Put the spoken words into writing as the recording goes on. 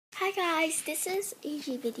Hi guys, this is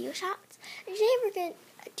AG Video Shots. And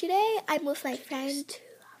today I'm with my friend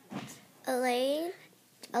Elaine,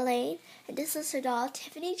 and this is her doll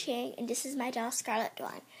Tiffany Chang, and this is my doll Scarlett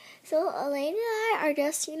Dawn. So Elaine and I are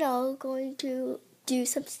just, going to do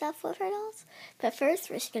some stuff with our dolls. But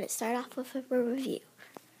first, we're just going to start off with a review.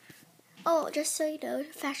 Oh, just so you know,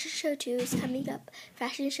 Fashion Show 2 is coming up.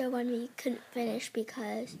 Fashion Show 1 we couldn't finish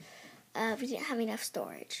because we didn't have enough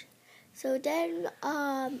storage. So then,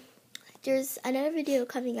 there's another video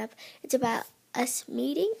coming up. It's about us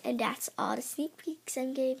meeting, and that's all the sneak peeks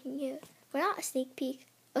I'm giving you. Well, not a sneak peek.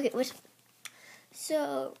 Okay, wait.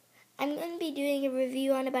 So, I'm going to be doing a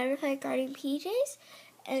review on a butterfly garden PJs,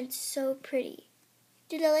 and it's so pretty.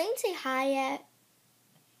 Did Elaine say hi yet?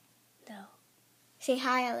 No. Say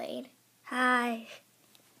hi, Elaine. Hi.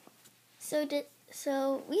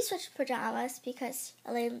 So we switched pajamas because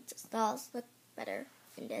Elaine's dolls look better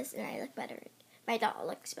in this, and I look better. My doll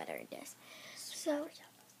looks better in this. So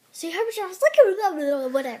her pajamas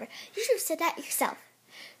look whatever. You should have said that yourself.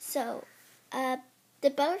 So, the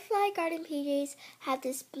butterfly garden PJs have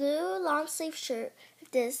this blue long sleeve shirt with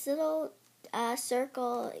this little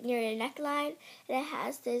circle near the neckline, and it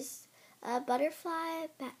has this butterfly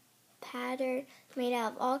pattern made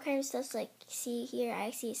out of all kinds of stuff. Like see here, I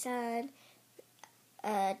see sun,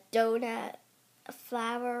 a donut, a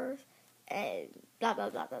flower, and blah blah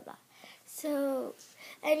blah blah blah. So,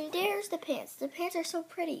 and there's the pants. The pants are so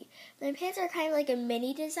pretty. The pants are kind of like a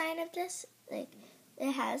mini design of this. Like,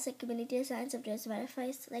 it has like mini designs of those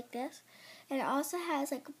butterflies like this. And it also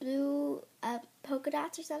has like blue polka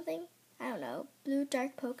dots or something. I don't know. Blue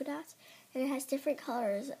dark polka dots. And it has different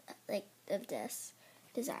colors like of this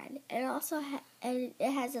design. And it also and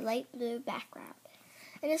it has a light blue background.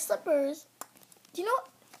 And the slippers, do you know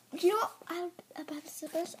about the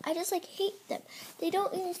slippers? I just hate them. They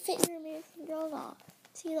don't even fit your American Girl doll.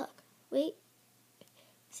 See, look. Wait.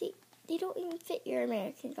 See, they don't even fit your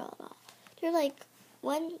American Girl doll. They're like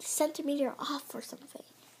 1 centimeter off or something.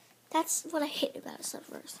 That's what I hate about the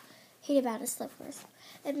slippers.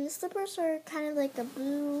 And the slippers are kind of like a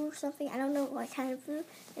blue or something. I don't know what kind of blue.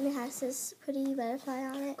 And it has this pretty butterfly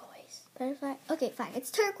on it. Turquoise. Butterfly? Okay, fine.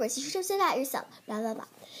 It's turquoise. You should have said that yourself. Blah, blah, blah.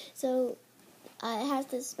 So, it has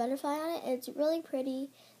this butterfly on it. It's really pretty.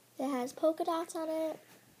 It has polka dots on it.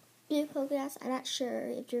 Blue polka dots. I'm not sure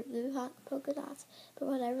if they're blue polka dots, but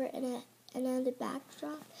whatever. And then the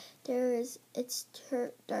backdrop, it's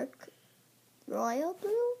dark royal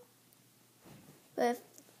blue with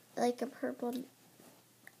like a purple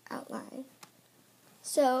outline.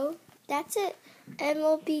 So that's it. And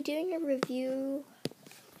we'll be doing a review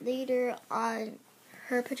later on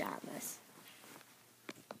her pajamas.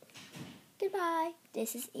 Goodbye.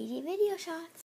 This is AG Video Shots.